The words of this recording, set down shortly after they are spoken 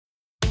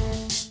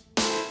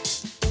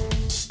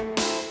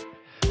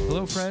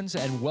Hello, friends,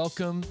 and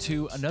welcome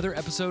to another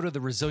episode of the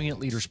Resilient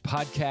Leaders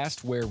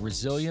Podcast, where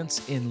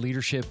resilience in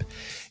leadership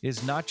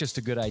is not just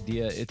a good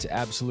idea, it's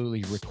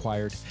absolutely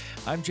required.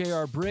 I'm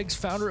J.R. Briggs,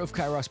 founder of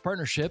Kairos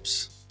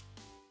Partnerships.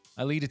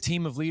 I lead a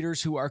team of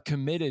leaders who are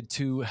committed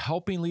to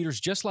helping leaders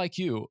just like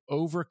you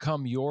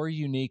overcome your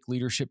unique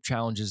leadership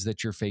challenges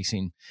that you're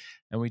facing.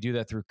 And we do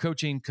that through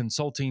coaching,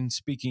 consulting,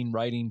 speaking,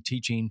 writing,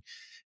 teaching,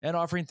 and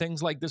offering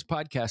things like this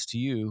podcast to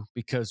you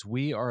because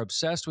we are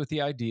obsessed with the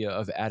idea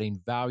of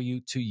adding value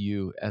to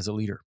you as a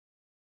leader.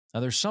 Now,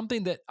 there's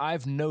something that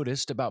I've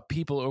noticed about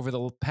people over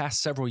the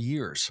past several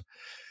years.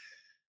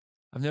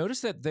 I've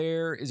noticed that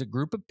there is a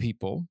group of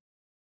people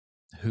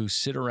who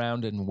sit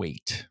around and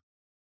wait.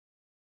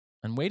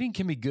 And waiting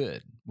can be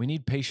good. We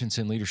need patience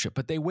in leadership,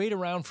 but they wait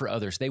around for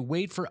others. They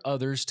wait for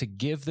others to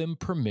give them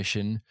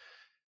permission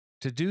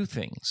to do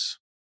things.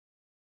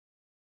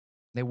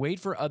 They wait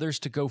for others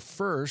to go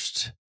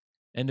first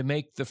and to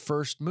make the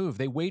first move.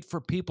 They wait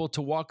for people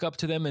to walk up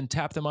to them and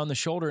tap them on the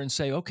shoulder and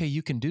say, okay,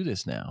 you can do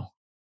this now.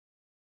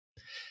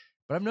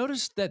 But I've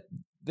noticed that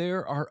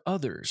there are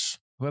others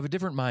who have a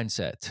different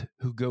mindset,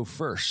 who go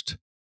first.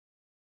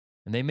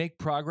 And they make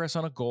progress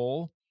on a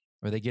goal,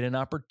 or they get an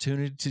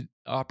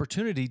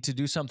opportunity to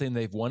do something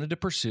they've wanted to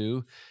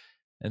pursue,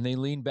 and they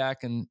lean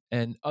back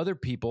and other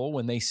people,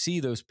 when they see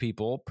those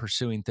people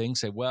pursuing things,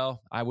 say,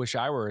 well, I wish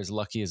I were as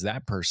lucky as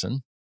that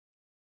person.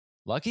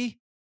 Lucky?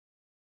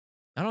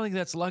 I don't think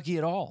that's lucky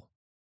at all.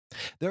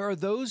 There are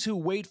those who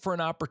wait for an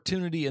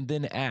opportunity and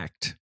then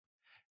act.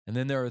 And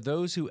then there are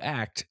those who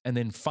act and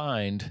then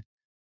find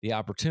the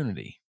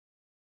opportunity.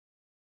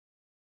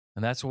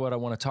 And that's what I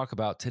want to talk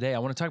about today. I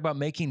want to talk about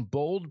making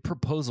bold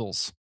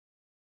proposals.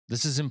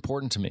 This is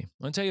important to me.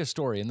 I'm going to tell you a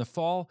story. In the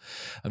fall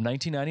of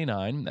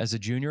 1999, as a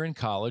junior in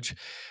college,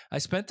 I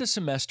spent the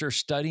semester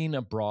studying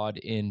abroad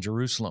in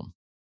Jerusalem.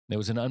 It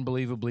was an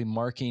unbelievably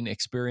marking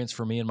experience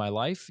for me in my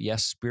life,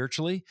 yes,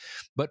 spiritually,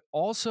 but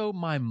also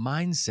my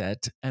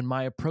mindset and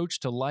my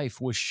approach to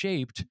life was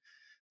shaped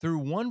through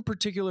one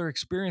particular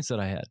experience that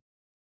I had.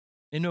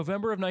 In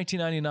November of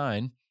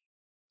 1999,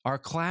 our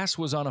class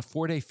was on a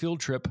 4-day field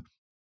trip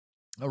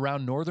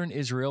around northern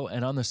Israel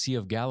and on the Sea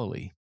of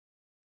Galilee.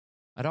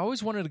 I'd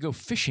always wanted to go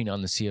fishing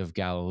on the Sea of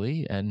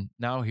Galilee, and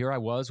now here I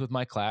was with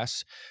my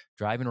class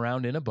driving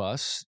around in a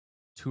bus,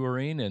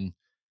 touring and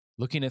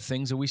looking at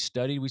things that we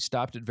studied. We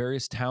stopped at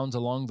various towns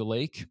along the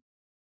lake.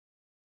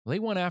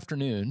 Late one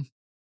afternoon,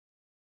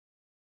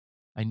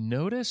 I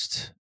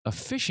noticed a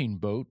fishing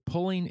boat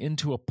pulling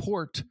into a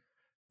port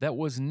that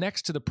was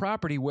next to the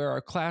property where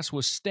our class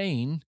was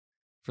staying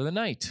for the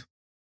night.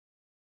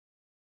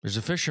 There's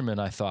a fisherman,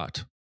 I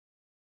thought.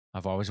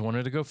 I've always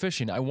wanted to go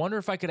fishing. I wonder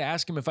if I could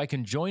ask him if I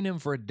can join him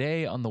for a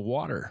day on the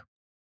water.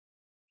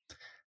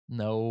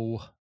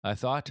 No, I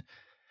thought.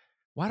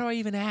 Why do I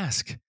even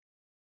ask?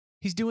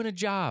 He's doing a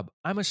job.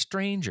 I'm a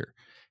stranger.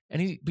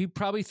 And he'd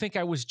probably think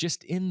I was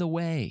just in the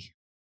way.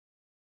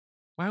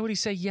 Why would he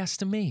say yes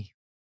to me?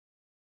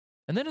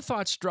 And then a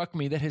thought struck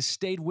me that has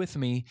stayed with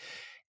me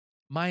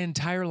my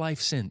entire life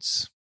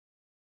since.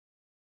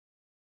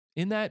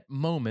 In that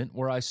moment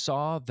where I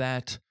saw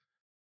that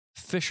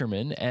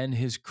fisherman and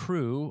his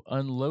crew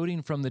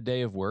unloading from the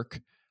day of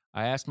work,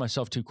 I asked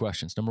myself two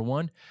questions. Number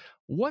one,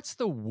 what's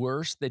the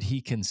worst that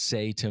he can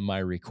say to my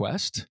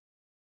request?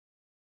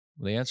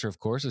 Well, the answer, of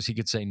course, is he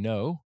could say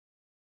no.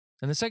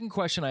 And the second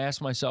question I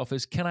asked myself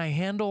is, can I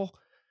handle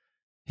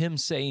him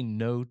saying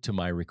no to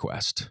my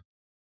request?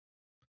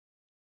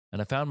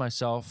 And I found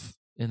myself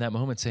in that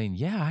moment saying,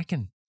 yeah, I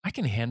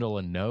can handle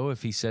a no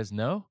if he says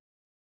no.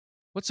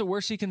 What's the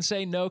worst he can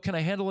say? No. Can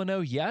I handle a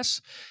no?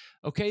 Yes.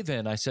 Okay,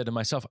 then, I said to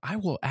myself, I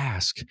will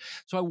ask.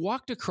 So I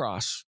walked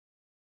across.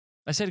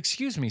 I said,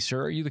 excuse me,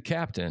 sir, are you the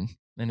captain?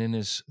 And in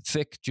his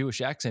thick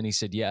Jewish accent, he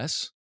said,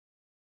 yes.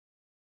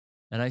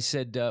 And I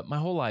said, my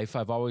whole life,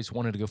 I've always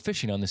wanted to go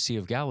fishing on the Sea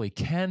of Galilee.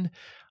 Can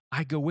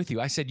I go with you?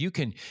 I said, you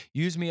can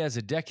use me as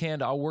a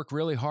deckhand. I'll work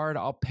really hard.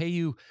 I'll pay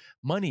you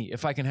money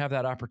if I can have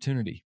that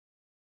opportunity.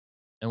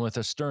 And with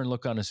a stern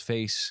look on his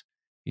face,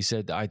 he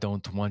said, I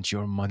don't want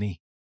your money.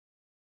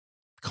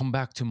 Come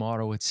back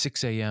tomorrow at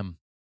 6 a.m.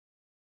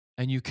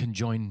 and you can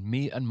join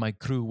me and my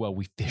crew while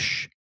we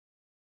fish.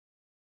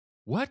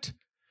 What?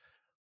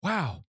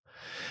 Wow.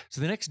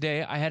 So the next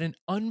day, I had an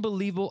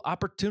unbelievable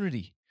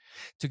opportunity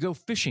to go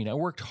fishing. I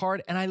worked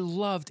hard and I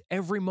loved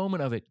every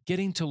moment of it.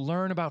 Getting to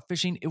learn about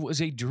fishing, it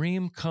was a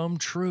dream come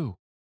true.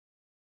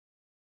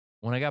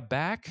 When I got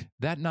back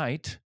that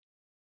night,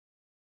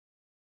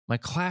 my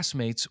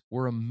classmates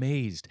were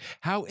amazed.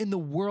 How in the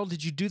world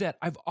did you do that?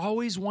 I've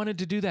always wanted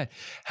to do that.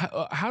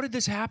 How did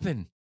this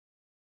happen?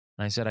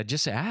 And I said, I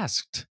just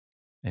asked.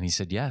 And he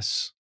said,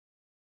 yes.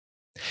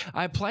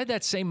 I applied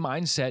that same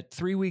mindset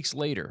 3 weeks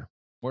later,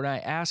 where I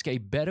asked a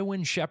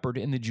Bedouin shepherd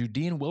in the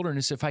Judean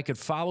wilderness if I could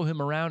follow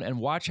him around and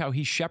watch how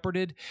he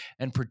shepherded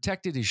and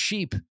protected his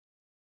sheep.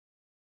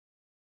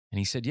 And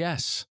he said,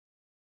 yes.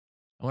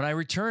 When I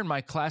returned,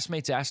 my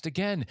classmates asked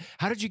again,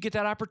 how did you get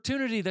that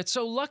opportunity? That's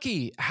so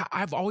lucky.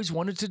 I've always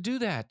wanted to do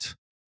that.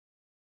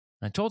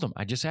 I told him,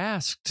 I just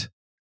asked.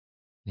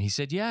 And he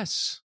said,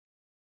 yes.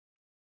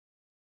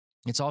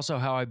 It's also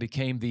how I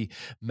became the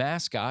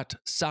mascot,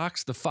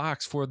 Sox the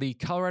Fox, for the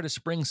Colorado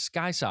Springs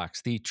Sky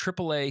Sox, the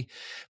AAA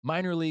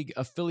minor league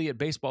affiliate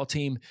baseball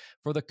team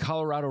for the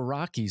Colorado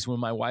Rockies when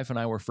my wife and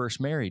I were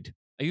first married.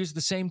 I used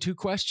the same two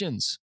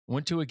questions.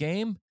 Went to a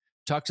game,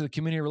 talked to the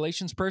community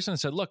relations person and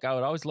said, look, I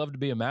would always love to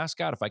be a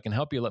mascot. If I can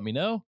help you, let me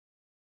know.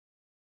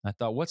 I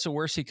thought, what's the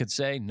worst he could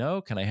say?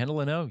 No. Can I handle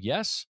a no?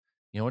 Yes.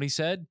 You know what he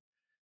said?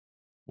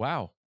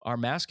 Wow, our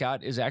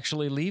mascot is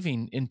actually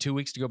leaving in 2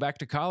 weeks to go back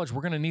to college.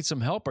 We're going to need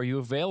some help. Are you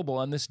available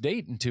on this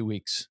date in 2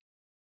 weeks?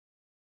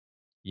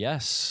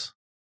 Yes.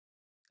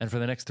 And for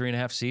the next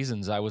 3.5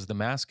 seasons, I was the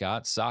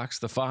mascot, Sox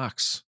the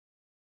Fox.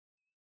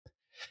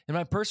 In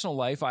my personal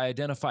life, I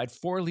identified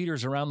 4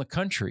 leaders around the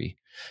country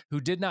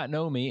who did not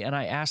know me, and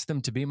I asked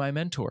them to be my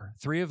mentor.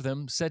 3 of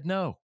them said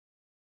no,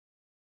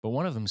 but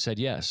one of them said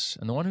yes.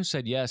 And the one who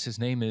said yes, his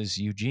name is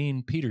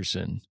Eugene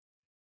Peterson,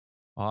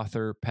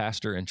 author,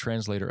 pastor, and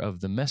translator of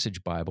the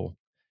Message Bible.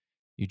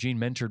 Eugene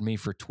mentored me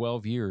for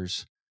 12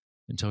 years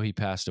until he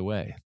passed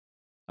away.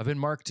 I've been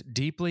marked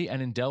deeply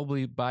and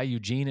indelibly by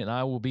Eugene, and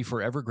I will be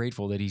forever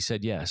grateful that he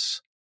said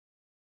yes.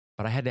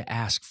 But I had to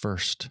ask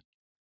first.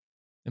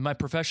 In my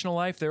professional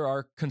life, there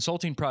are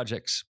consulting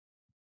projects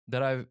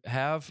that I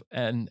have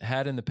and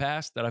had in the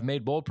past that I've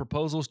made bold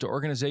proposals to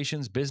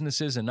organizations,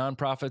 businesses, and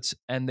nonprofits,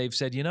 and they've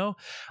said,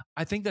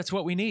 I think that's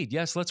what we need.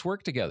 Yes, let's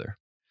work together.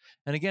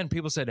 And again,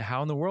 people said,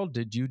 how in the world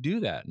did you do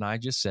that? And I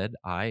just said,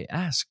 I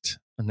asked.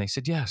 And they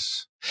said,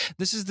 yes.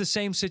 This is the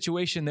same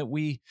situation that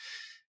we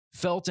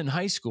felt in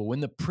high school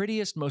when the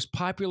prettiest, most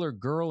popular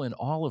girl in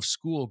all of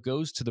school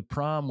goes to the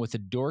prom with the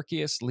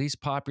dorkiest,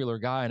 least popular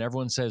guy. And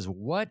everyone says,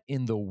 what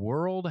in the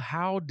world?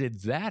 How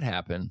did that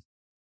happen?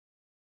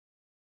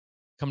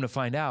 Come to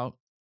find out,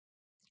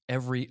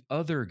 every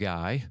other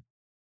guy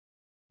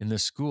in the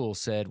school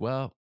said,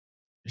 well,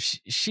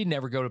 she'd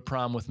never go to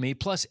prom with me.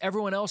 Plus,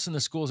 everyone else in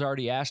the school's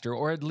already asked her,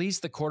 or at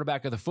least the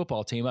quarterback of the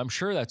football team. I'm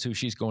sure that's who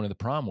she's going to the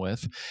prom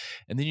with.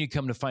 And then you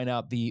come to find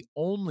out the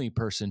only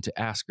person to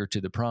ask her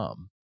to the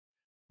prom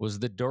was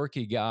the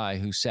dorky guy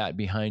who sat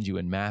behind you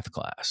in math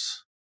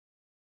class.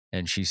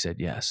 And she said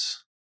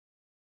yes.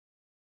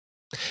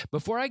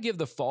 Before I give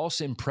the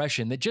false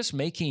impression that just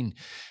making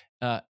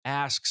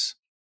asks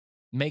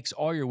makes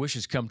all your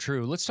wishes come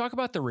true, let's talk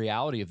about the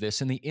reality of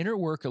this and the inner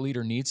work a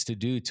leader needs to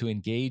do to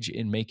engage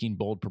in making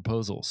bold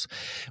proposals.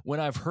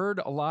 While I've heard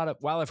a lot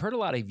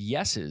of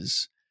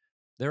yeses,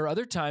 there are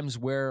other times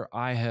where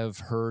I have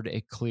heard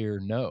a clear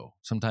no.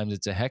 Sometimes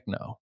it's a heck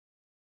no.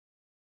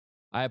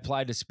 I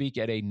applied to speak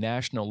at a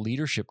national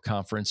leadership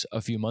conference a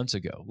few months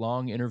ago.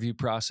 Long interview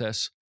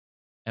process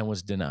and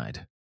was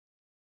denied.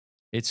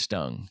 It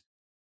stung.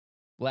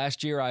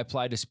 Last year, I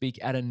applied to speak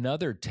at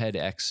another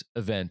TEDx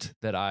event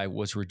that I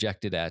was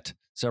rejected at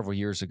several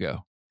years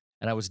ago,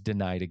 and I was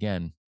denied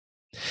again.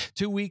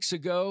 2 weeks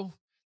ago,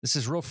 this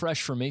is real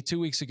fresh for me. 2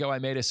 weeks ago, I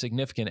made a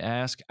significant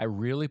ask. I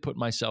really put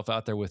myself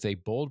out there with a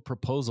bold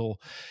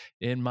proposal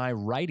in my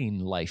writing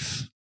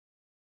life,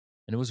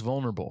 and it was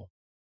vulnerable.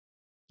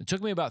 It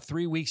took me about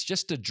 3 weeks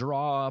just to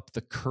draw up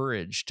the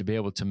courage to be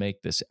able to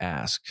make this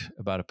ask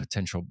about a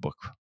potential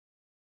book.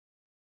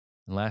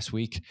 And last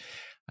week,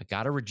 I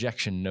got a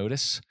rejection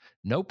notice.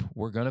 Nope,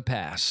 we're going to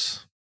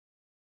pass.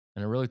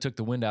 And it really took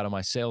the wind out of my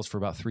sails for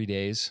about 3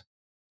 days.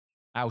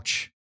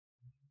 Ouch.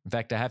 In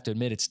fact, I have to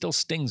admit, it still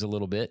stings a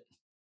little bit.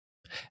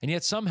 And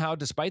yet somehow,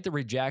 despite the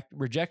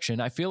rejection,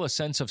 I feel a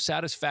sense of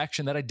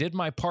satisfaction that I did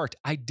my part.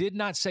 I did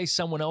not say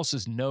someone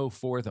else's no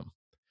for them.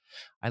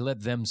 I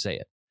let them say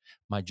it.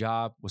 My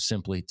job was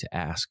simply to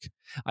ask.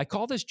 I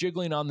call this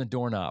jiggling on the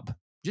doorknob.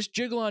 Just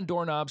jiggle on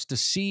doorknobs to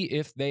see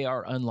if they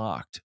are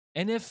unlocked.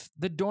 And if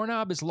the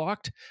doorknob is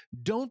locked,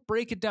 don't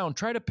break it down.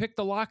 Try to pick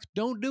the lock.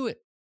 Don't do it.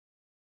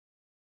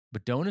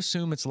 But don't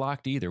assume it's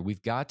locked either.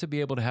 We've got to be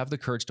able to have the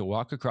courage to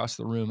walk across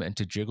the room and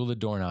to jiggle the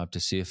doorknob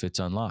to see if it's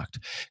unlocked.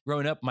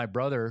 Growing up, my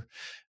brother,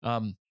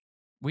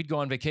 we'd go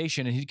on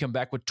vacation and he'd come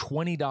back with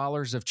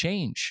 $20 of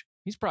change.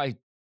 He's probably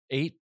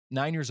 8,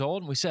 9 years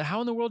old. And we said,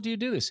 how in the world do you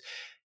do this?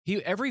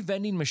 Every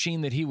vending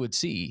machine that he would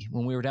see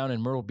when we were down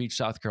in Myrtle Beach,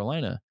 South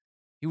Carolina,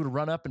 he would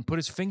run up and put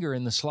his finger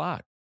in the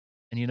slot.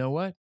 And you know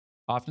what?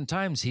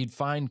 Oftentimes he'd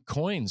find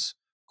coins,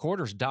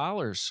 quarters,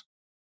 dollars.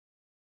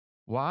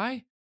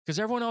 Why? Because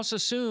everyone else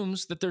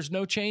assumes that there's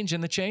no change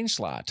in the change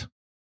slot.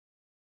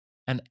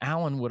 And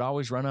Alan would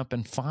always run up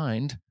and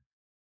find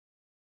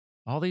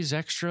all these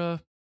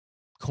extra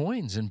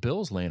coins and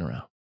bills laying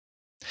around.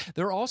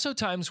 There are also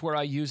times where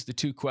I use the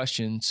two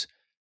questions.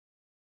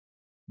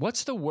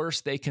 What's the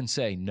worst they can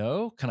say?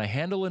 No? Can I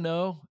handle a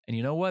no? And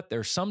you know what?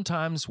 There's some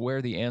times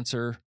where the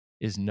answer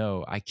is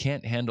no. I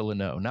can't handle a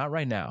no. Not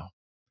right now.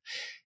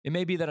 It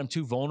may be that I'm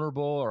too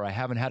vulnerable or I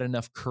haven't had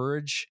enough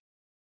courage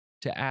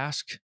to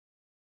ask.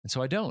 And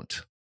so I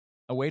don't.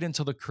 I wait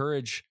until the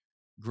courage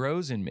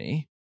grows in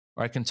me,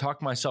 or I can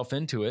talk myself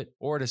into it,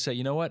 or to say,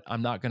 you know what?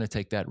 I'm not going to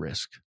take that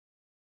risk.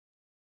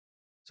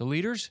 So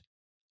leaders,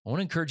 I want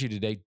to encourage you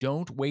today,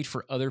 don't wait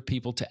for other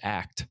people to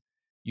act.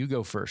 You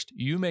go first.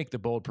 You make the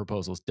bold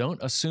proposals.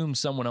 Don't assume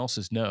someone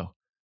else's no.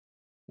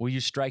 Will you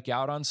strike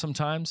out on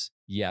sometimes?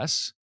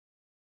 Yes.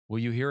 Will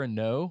you hear a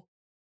no?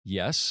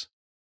 Yes.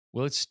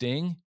 Will it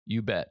sting?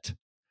 You bet.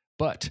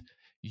 But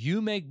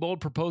you make bold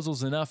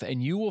proposals enough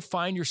and you will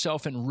find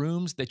yourself in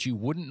rooms that you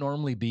wouldn't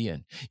normally be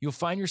in. You'll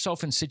find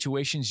yourself in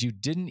situations you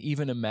didn't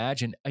even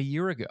imagine a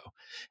year ago.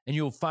 And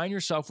you'll find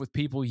yourself with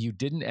people you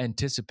didn't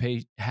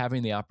anticipate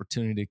having the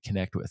opportunity to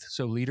connect with.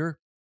 So, leader,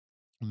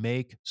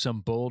 make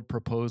some bold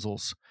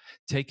proposals.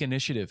 Take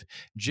initiative.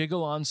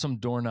 Jiggle on some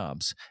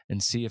doorknobs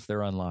and see if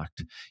they're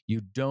unlocked.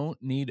 You don't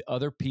need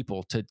other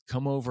people to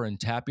come over and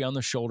tap you on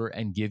the shoulder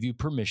and give you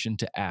permission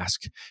to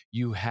ask.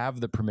 You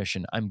have the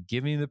permission. I'm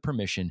giving you the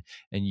permission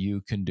and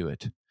you can do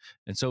it.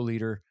 And so,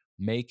 leader,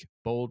 make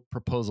bold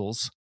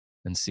proposals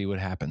and see what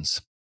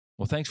happens.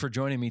 Well, thanks for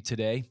joining me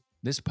today.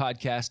 This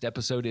podcast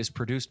episode is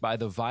produced by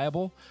the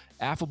viable,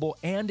 affable,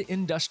 and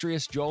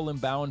industrious Joel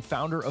Limbaugh,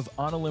 founder of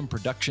On a Limb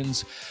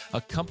Productions,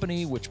 a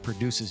company which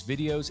produces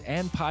videos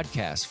and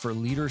podcasts for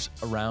leaders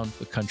around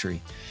the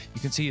country. You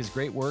can see his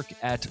great work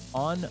at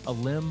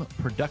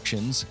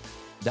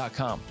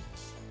onalimbproductions.com.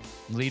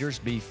 Leaders,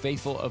 be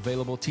faithful,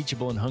 available,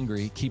 teachable, and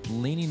hungry. Keep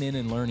leaning in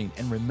and learning.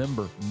 And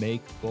remember,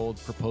 make bold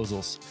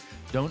proposals.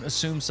 Don't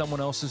assume someone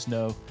else's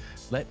no.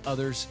 Let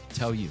others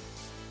tell you.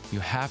 You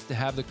have to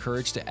have the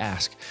courage to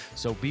ask.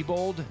 So be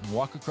bold and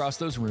walk across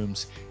those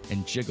rooms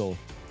and jiggle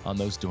on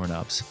those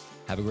doorknobs.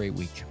 Have a great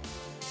week.